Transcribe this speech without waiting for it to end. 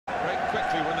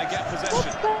possession.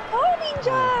 Let's go,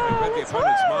 Ninja! Read the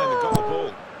opponent's mind and got the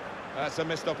ball. That's a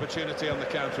missed opportunity on the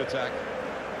counter-attack.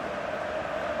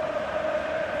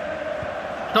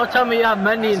 Don't tell me you have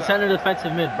Mendy in center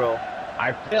defensive mid, bro.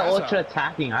 I play ultra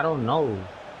attacking. I don't know.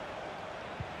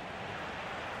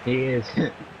 He is.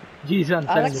 Jesus,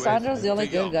 Alexandro's the only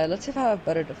good guy. Let's see if I have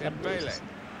better defenders.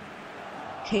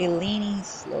 Kalini,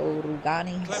 slow,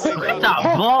 Rugani.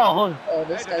 Oh,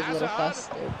 this guy's a little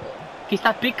faster, bro. Aquí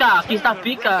está pica. It's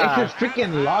a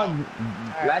freaking long,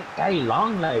 daddy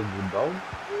long leg, bro.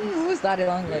 Who's daddy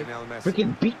long leg?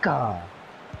 Freaking Pika.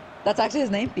 That's actually his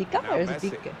name, Pika, or is it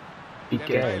Pika?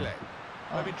 Pika.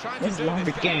 It's long.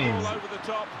 Pika.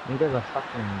 He does a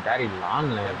fucking daddy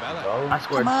long leg, bro. I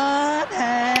scored. Come on,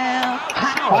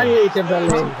 help! Why you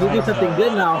Dembele? You do something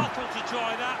good now.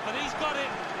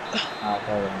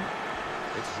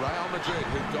 It's Real Madrid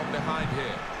who've gone behind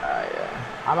here. Yeah.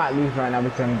 I might lose right now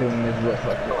because I'm doing this with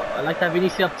I like that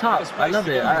Vinicius up top. I love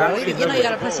it. You know you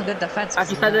gotta play some good defense.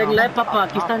 Aquí está en inglés, papá.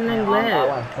 Aquí está en I inglés.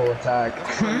 want full attack.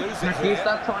 Aquí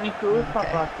está Tony Cruz,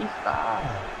 papá. Aquí está.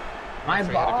 My Had a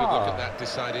good look at ball. that,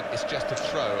 decided it's just a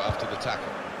throw after the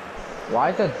tackle. Why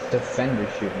is the defender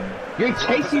shooting? You're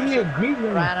chasing the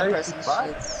agreement. Random person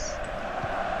shoots.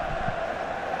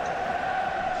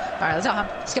 Alright, let's go.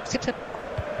 Skip.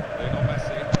 Lionel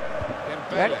Messi.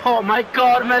 Dembele. Oh my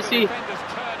God, Messi. Defenders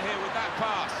turn here with that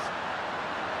pass.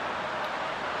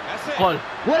 That's it. Goal.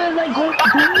 What is that going?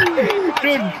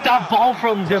 Dude, that ball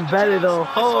from Dembele though.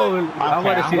 Oh, I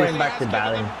want to see going this. back to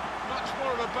batting. Much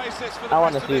more of a basis for the I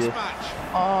want rest to of see this this.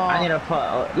 match. I need a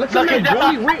put. Look Look at at that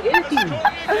that. goalie. Where is he?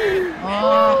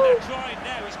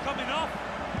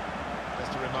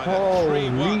 Just a reminder, 3-1 it Holy,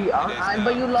 is but now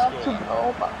you love to scoreline.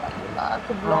 blow, Papa. You love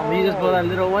to blow. No, you just blew that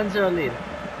little 1-0 lead.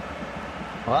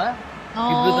 What?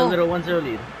 You blew the little 1-0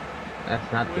 lead.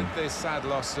 That's nothing. With this sad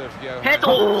loss of Johan. Hit!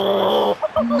 Oh!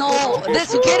 No,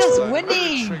 this kid is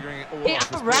winning. Triggering it all He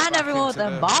off as outran back everyone with into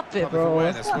the Mbappe, public bro.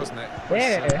 awareness, wasn't it?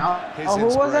 Yeah. His Oh, who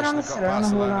was that inspiration on the got side? I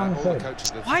don't know who was on the Barcelona, all the side.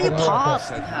 coaches that Why are you followed paused?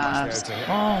 said much there to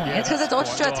him. Oh, it's because it's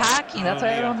ultra attacking. That's why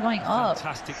everyone's going up.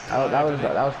 That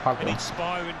was popular.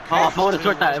 Oh, if I would have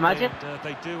scored that, imagine.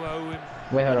 They do owe him.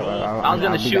 Wait, hold on. I was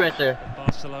gonna shoot right there.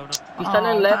 Barcelona. He's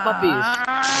standing left,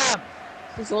 puppies.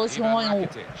 He's always Ivan going.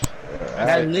 Rakitic.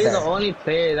 That's literally the only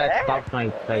player that stopped my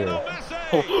player.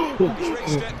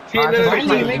 He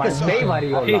literally make a save out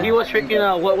of you. he was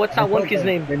freaking what's that one kid's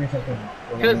name?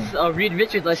 Because Reed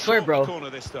Richards, I swear, bro. Corner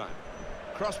this time.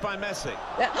 Cross by Messi.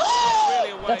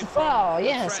 That's a foul.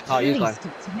 Yes, Oh, he's please,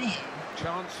 fine. to me.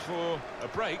 Chance for a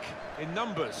break in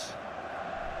numbers.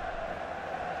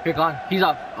 You're gone. He's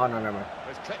up. Oh no, never mind.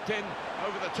 It's clipped in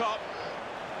over the top.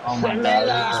 Oh my Easy god. in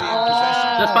possession.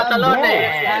 Los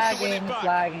pantalones.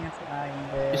 Flagging.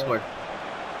 He scored.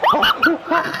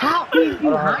 How? He's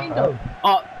behind him.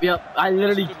 Oh, yep. I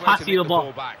literally Good way to passed you nick the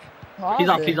ball. back. He's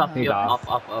up. He's up. He's Yep. off.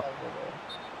 Up. And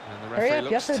the Hurry referee up, you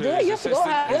looks have to to do it, his you have to go,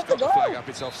 assistant. you He's have to got the go. flag up.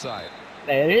 It's offside.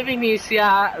 Later,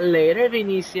 Vinicia. Later,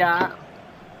 Vinicia.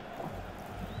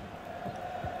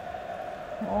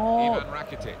 Oh, Ivan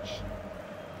Rakitic.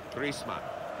 Griezmann.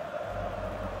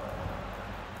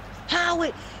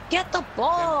 Howie, get the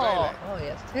ball. Dembele. Oh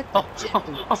yes, hit Oh,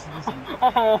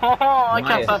 I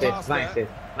can't pass.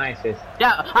 Nice assist.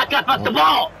 Yeah, I can't pass the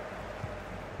ball.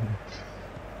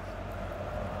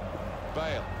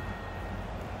 Bale.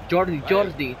 Jordi,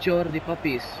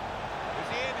 puppies. Is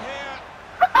he in here?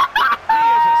 He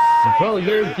is a Bro,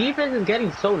 your saviour. defense is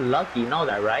getting so lucky. You know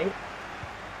that, right?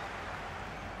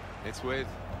 It's with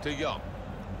De Jong.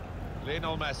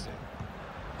 Lionel Messi.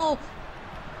 Oh.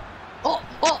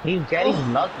 He's getting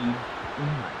lucky. Oh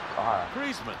my god.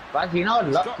 Griezmann. But you know what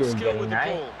He's luck got you're skill getting, with the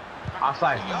right? ball.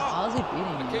 Offside. How's he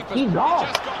beating The you? keeper's He's off.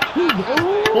 just got the back.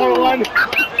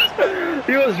 4-1.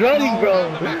 He was running, Down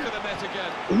bro. the back of the net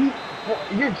again.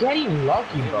 You're getting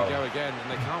lucky, Here we bro. go again,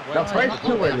 and they can't wait The to first get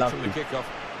two were back lucky. from the kickoff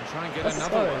and try and get What's the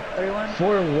another score? one.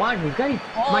 31? 4-1. You guys,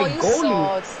 Oh, my you goalie,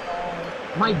 saw it. So...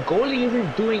 my goalie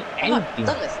isn't doing Come on, anything.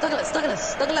 Douglas.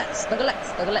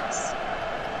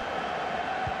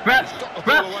 Ref, Got the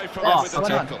ball away from him Oh, with the Let's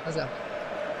tackle. go.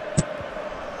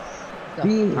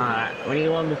 Alright, we need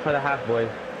one before the half, boys.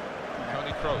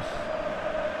 Toni Kroos.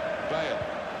 Bale.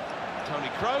 Toni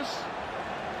Kroos.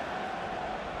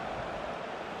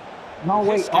 No,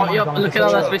 wait. Oh, yep, look at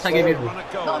all that space I gave you. Run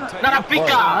a goal. Take Not a it.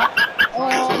 pica!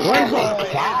 Where's the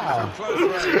foul? Close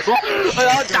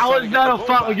range. That was not a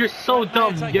foul. You're so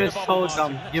dumb. You're so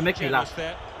dumb. You make me laugh.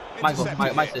 My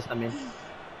sister, I mean.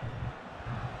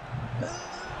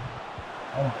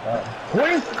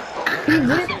 Where's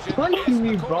he's punching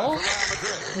me, bro?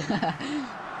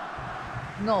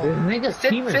 No. This nigga's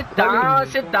team is Sit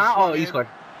down. Oh, you scored.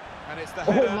 And it's the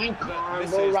Oh header my that God,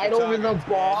 misses bro, right the over the target.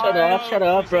 bar. Shut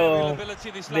up, bro.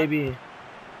 Baby.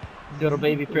 Little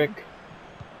baby prick.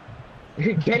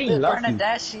 You're getting lucky.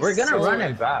 Bernadette, We're gonna so run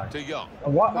it back. De Jong.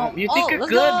 What? You think you're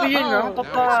let's good, go. but you're not, Oh.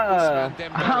 Papa.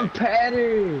 I'm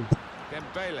better.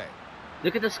 Dembele.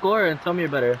 Look at the score and tell me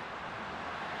you're better.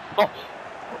 Oh,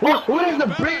 What is the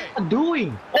break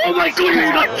doing? oh my god, you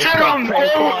got serum!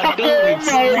 Oh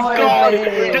my god!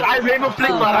 Dude, I rainbow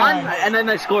flicked Baran and then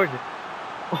I scored.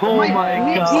 Oh my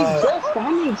He's god. just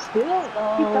standing still.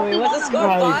 Oh, wait, what's the score?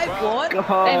 my 5-1?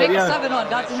 God, Hey, make yeah. a 7-1.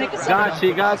 Got make a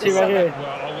 7-1. Got you right here.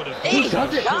 Hey,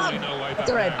 does it? That's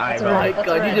a red. That's a Oh my red. That's a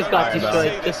god, you red. just got You can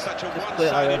destroyed. see there's such a quit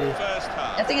one-sided already. first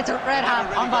half. I think it's a red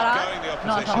half. On Baran?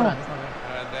 No, it's not Baran. It's not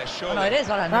Baran. And they're Oh, surely no, it is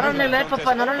Baran. Not on the left,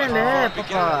 Papa, not on the left,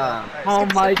 Papa. Oh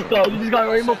my god, you just got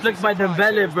rainbow flicked by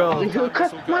Dembele, bro.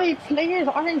 Because my players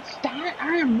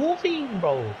aren't moving,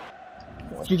 bro.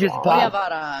 You just Oh, yeah, got.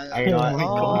 Baran. I know.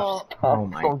 Oh. Oh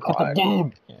my god.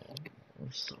 I'm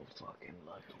so fucking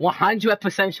lucky.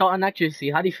 100% shot on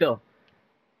accuracy. How do you feel?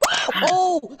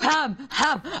 Oh, Ham.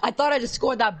 I thought I just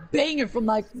scored that banger from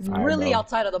like really know.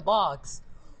 outside of the box.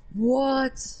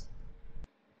 What?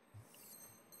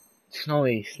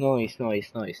 Snowy.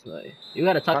 You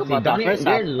gotta talk about that first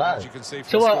You're half. luck. As you can see from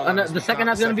So the what? scorelines, The we second can't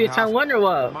half's gonna be a second 10-1 or half.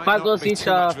 what? Might 5 not goals be each. too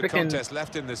much of a Freaking contest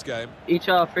left in this game. each.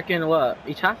 Freaking what?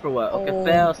 Each half or what? Okay, Oh.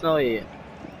 fail, Snowy.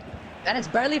 And it's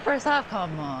barely first half.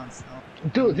 Come on.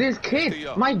 Dude, this kid,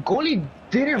 my goalie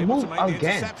didn't Able to move make the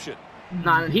again. interception.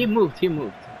 Nah, he moved.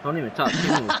 Don't even talk. He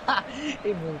moved.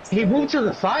 He moved. He moved to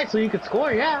the side so you could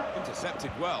score, yeah.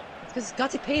 Intercepted well. Because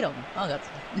Gotti paid him. Oh,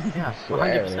 Gotti. Yeah,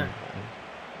 Swear. 100%.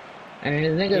 And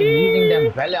his nigga leaving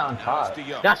them belly on Now top. it's De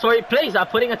Jong. That's where he plays. I'm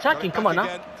putting attacking. Got it Come on back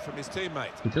now. again from his teammate.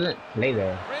 He doesn't play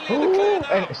there. Really in the clear Ooh, now.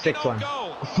 and In 6-1. on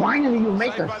goal. Finally, you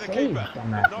make Saved a by the save, keeper. dumbass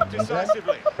Not nigga.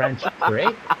 decisively. French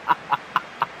prick.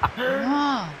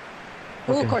 Ah.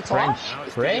 Ooh, Fucking Courtois? French Now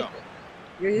it's De prick. Jong.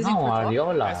 You're using No, Courtois?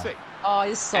 Ariola. Messi Oh,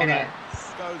 he's so And nice.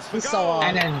 goes for He's so goal.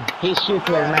 And then he shoots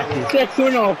like Messi.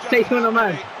 6-1,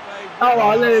 man. Oh,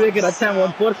 I'll let it make it a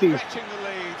 10-1 4 piece. Stretching the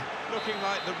lead, looking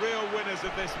like the real winners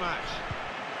of this match.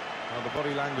 Well, the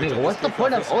body language Nigga, of what's this the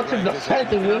point of kickoff isn't ultra great, is it? defense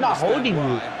if You we're can not understand holding you? why.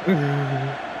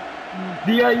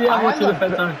 Yeah, I what's have the a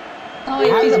defense on? No, I if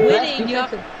have he's the best winning, you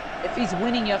have defensive- if he's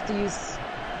winning, you have to use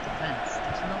defense.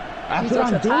 Don't you know? That's Use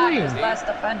what ultra I'm doing. attack, there's less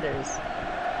defenders.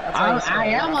 That's how you I score.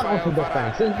 am on ultra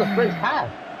defense since the first half.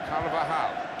 Carvajal.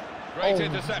 Great Oh.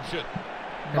 interception.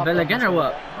 Dembele again or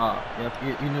what? Oh, yeah,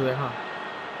 you knew it, huh?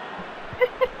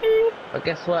 But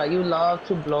guess what? You love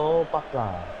to blow,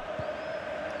 papa.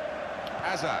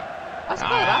 Hazard. That's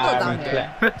quite Randall down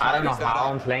here. I don't know how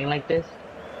I'm playing like this.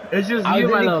 It's just I you,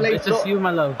 my really love. played It's just so- you,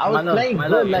 my love. I was My love, playing my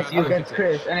good love. like It's you. against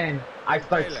Chris, and then I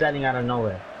start selling out of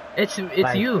nowhere. It's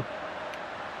Like- you.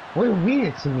 What do you mean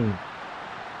it's me?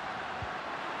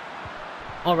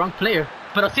 Oh, wrong player.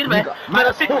 Pero sirve. You got-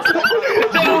 Pero sirve.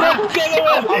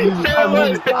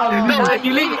 No, if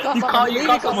you leave, you call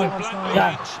someone.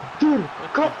 Yeah. Dude,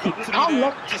 Coffee, how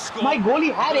lucky. My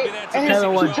goalie had it, and then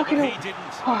 7-1. he took it away.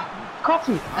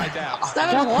 Coffee. I doubt.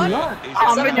 7-1?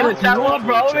 I'm making it 10-1,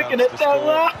 bro. I'm making it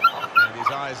 10-1. And his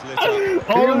eyes lit up.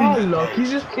 You know how lucky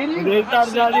this kid is?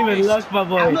 It's not even luck, my I'm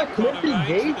boy. gonna clip this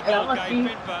game, and I'm gonna see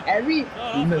every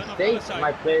mistake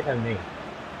my players have made.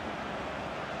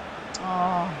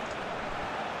 Oh.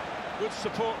 Good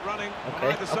support running on Okay,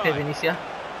 either side. okay, Vinicia.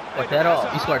 Pero,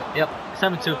 you scored. Yep,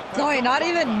 7-2. No, not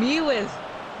even me with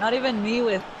Ham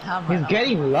right He's now.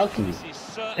 getting lucky.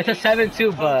 It's a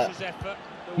 7-2, but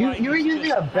You're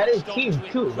using a better team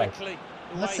too, like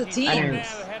What's the team?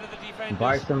 and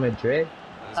Barca Madrid.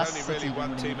 There's That's only really the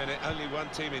one team. team in it, only one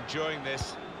team enjoying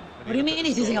this. What do you mean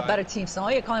he's using a better team? So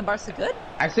you're calling Barca good?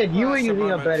 I said you were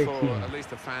using a better team. At least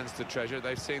the fans to treasure.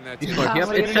 They've seen their you team. scored. Yep,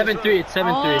 What are you it's gonna 7-3. It's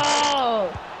 7-3. Oh,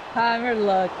 Ham, you're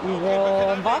lucky,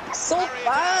 bro. Mbappe's so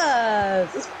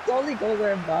fast. This only goes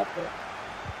where Mbappe.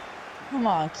 Come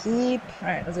on, keep. All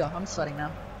right, let's go. I'm sweating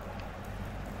now.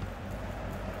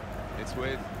 It's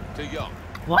with De Jong.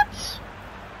 What?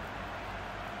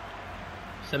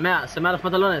 Se me los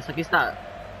pantalones. Aquí está.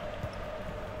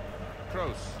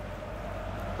 Kroos.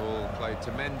 Ball played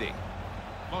to Mendy.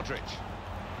 Modric.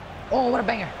 Oh, what a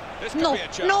banger. This could No, be a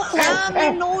chance. no,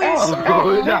 Ham, no, you're so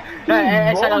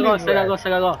Se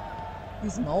cagó.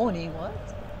 He's moaning, what?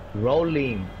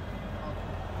 Rolling.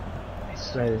 I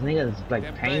swear, this nigga is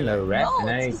like paying the ref and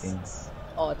everything.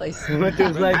 Oh, I thought you said. What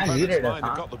is like? I needed it, They've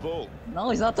huh? got the ball. No,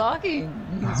 he's not talking.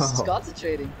 He's just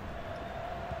concentrating.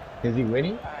 Is he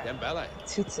winning? Dembele.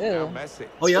 2-2. Now Messi.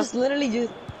 Oh, yeah? Just literally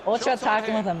just Ultra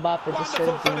attacking with Mbappe just should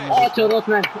have been. Ocho dos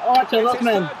men. Ocho dos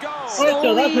men.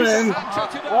 Ocho dos men.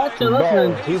 Ocho dos Bro,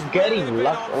 men. he's getting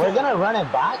lucky. We're gonna run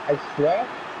it back, I swear.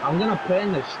 I'm gonna put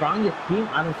in the strongest team.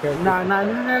 I don't care.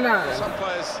 Nah. Some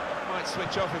players might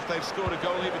switch off if they've scored a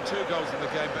goal, even 2 goals in the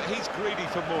game, but he's greedy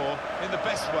for more in the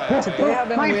best way. I think. They have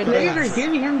been My weird players things. are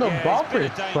giving him the ball he's for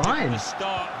been a danger from fun. the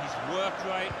start. His work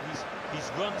rate,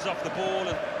 his runs off the ball,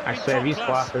 and I been swear, if top you score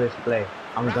class. after this play,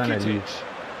 I'm gonna Rakitic. leave.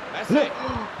 Messi.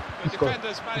 The scored.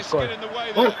 defenders managed to scored. get in the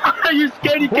way there. Oh, you're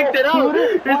scared he kicked it out.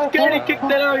 You're scared he kicked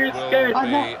it out. You're scared. Will be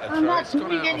a I'm throw. not It's gone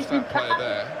doing out off anything that player bad.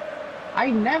 there. I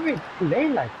never play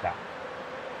like that.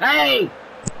 Hey!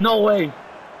 No way.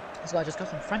 This guy just got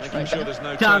some French Making fries. sure there's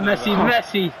no Down turnover.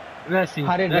 Messi.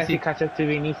 How did Messi catch up to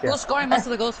Who's Vinicius? scoring most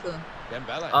of the goals for them?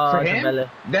 Dembele. For him, Dembele.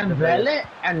 Dembele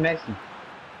and Messi.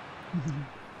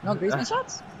 No Griezmann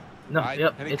shots? No, Right,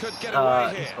 yep. and he It's could get away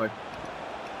he here. scored.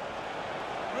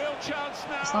 Real chance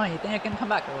now. It's not. You think I can come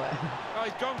back or what? Oh,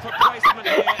 he's gone for placement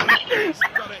here. He's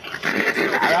got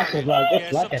it. That's just like,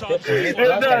 it's luck at this point. It's It's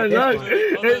luck not at this luck. point.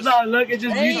 It's not luck. It's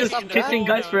just Hey, you just stop kissing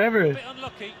that. guys forever. A bit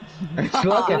unlucky. It's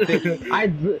luck at this.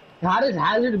 How does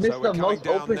Hazard miss So the we're most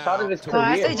coming down open shot now of his to No,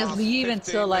 I career? say just leave 15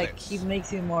 until like minutes. he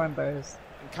makes you more embarrassed.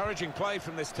 Encouraging play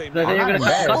from this team. They're I'm gonna not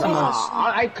embarrassed. cut him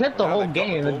I clipped the Now whole they've got the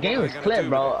game. The ball, game what was are they gonna clipped, do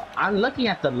bro. with it? I'm looking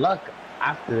at the luck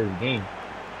after this game.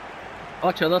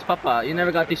 Ocho dos papa. You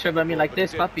never got destroyed by me like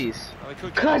this, puppies. Well, they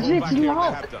could get the Cause ball it's back here, and they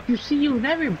luck. have done. You see, you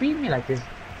never beat me like this.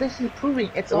 This is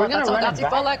proving it's. So We're gonna that's all run it Gatti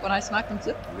felt back. like when I smacked him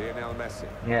too. Lionel Messi.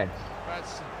 Yes.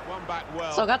 That's one back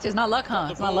well. So Gatti is not luck, huh?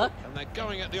 The It's not ball, luck. And they're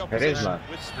going at the is opposition luck.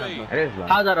 with speed. It is luck.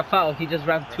 How's that a foul? He just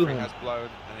ran to Referee him. has blown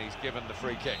and he's given the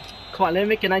free kick. Come on, let me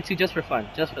make it 9-2 just for fun.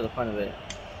 Just for the fun of it.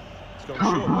 It's gone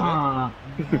short with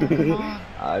it. Come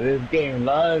on. This game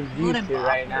loves you Put him two up,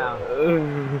 right now.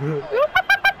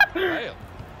 Bale.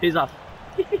 He's off.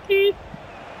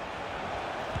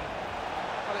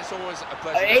 Well, it's always a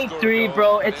pleasure to score a 8-3, goal,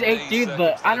 bro. but It's in 8-3, these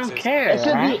but I don't circumstances, care. It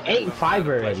should right? be 8-5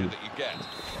 pleasure already. that you get.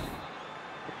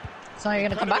 So you're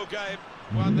gonna come back? Incredible game.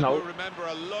 One that No. we'll remember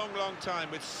a long, long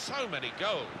time with so many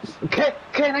goals.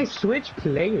 Can I switch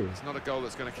players? It's not a goal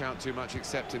that's going to count too much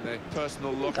except in the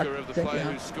personal locker of the That's- player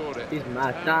yeah. who scored it. He's And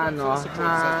Matano. for the supporters,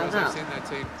 I suppose they've seen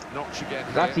their team notch again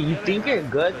here. Gatti, you think you're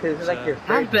good because it's like your I'm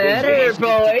first big better, game.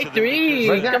 bro. We're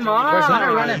 8-3. gonna, Come on. we're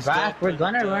gonna run it back. We're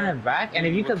gonna run it back. And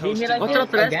if you could beat me like Ocho this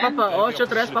tres, again, papa. Ocho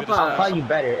tres, I'll papa. call you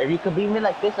better. If you could beat me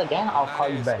like this again, I'll call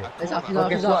you better. He's off, he's Corner.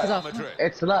 off, he's Guess off, he's what? off. Madrid.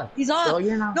 It's luck. He's off. So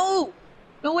you're not. No!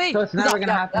 No way! So it's He's never off.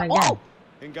 gonna happen Oh! again.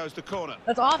 In goes the corner.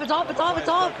 It's off, it's off, it's off, it's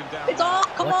off! It's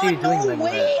off! Come What's he on! doing No like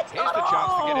way! that? It's Here's not the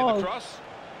chance to get in the off! cross.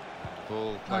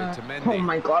 Ball played to Mendy. Oh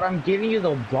my god, I'm giving you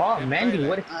the ball, Mendy.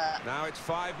 What is Now it's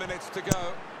 5 minutes to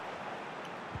go.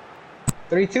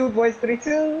 3-2, boys?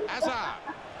 3-2. Hazard.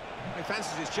 He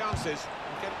fancies his chances.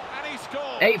 And he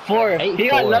scored. 8-4. He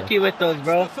got 8-4. lucky with those,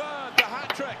 bro. The third, the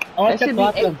hat-trick. Oh, That it's a should be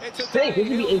bottom. 8-6. It's a It day should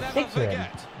be he'll 8-6 never then.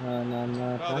 forget.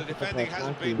 No. Well, the defending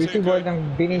hasn't been These too two boys good.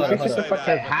 are beating But I six would say because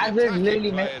that Hazard the attacking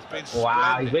literally play missed. has been Wow, he's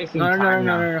splendid. wasting No. time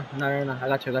now. I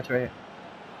got you right here.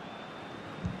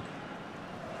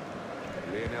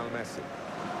 Lionel Messi.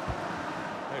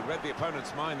 They read the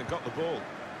opponent's mind and got the ball.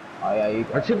 Oh yeah,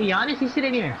 or to be honest, he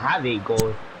shouldn't even have 8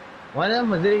 goals. One of them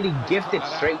was literally gifted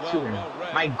straight to him.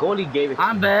 My goalie gave it to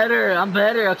I'm him.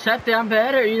 better. Accept it, I'm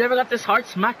better. You never got this hard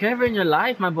smack ever in your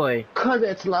life, my boy. Cause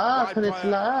it's luck, Right cause it's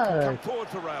player can come luck. forward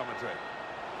for Real Madrid.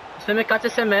 Se me cacha,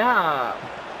 se me ha.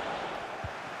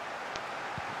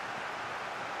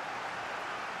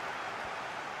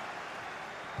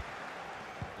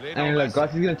 Lionel And like, Messi.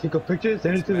 Gotti's gonna take a picture,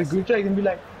 send it to the group chat, and be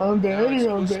like, I'm Now it's ready,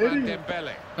 I'm Ousmane ready.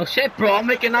 Dembele. Oh shit, bro, I'm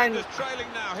making 9. Defenders trailing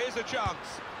now. Here's a chance.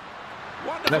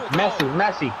 Wonderful Look, goal.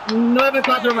 Messi.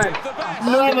 9-4, man.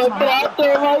 9-4,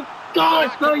 my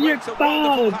gosh, bro, you're It's a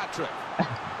wonderful bad. hat-trick.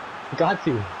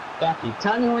 Gotti,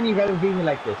 tell me when you ever beat me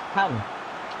like this. Tell me.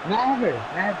 Never.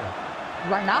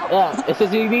 Right now? Yeah, it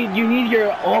says you need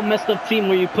your all messed up team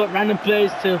where you put random players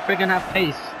to freaking have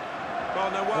pace. Well,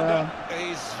 no wonder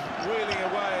he's wheeling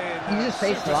away. In You just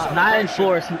faced a lot.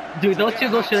 9-4, dude, those 2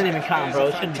 goals shouldn't even count, bro.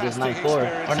 It should be just 9-4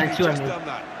 or 9-2, I mean.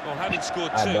 Well, having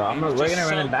scored Alright, 2, bro, he was we're just gonna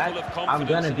run so it back. full of I'm confidence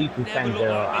gonna and beat you he never 10-0. looked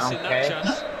like I don't missing that care.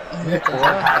 chance.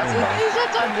 He's a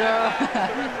Tundra.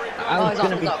 I'm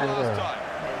gonna be he's off. 10-0.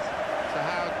 So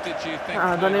how did you think?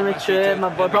 Don't Lionel even Messi trip, did my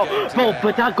boy, in the bro. game Bro, today?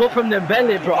 but that goal from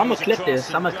Dembele, bro. I'ma Goes clip across this.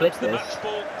 and I'ma clip grabs the this. match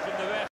ball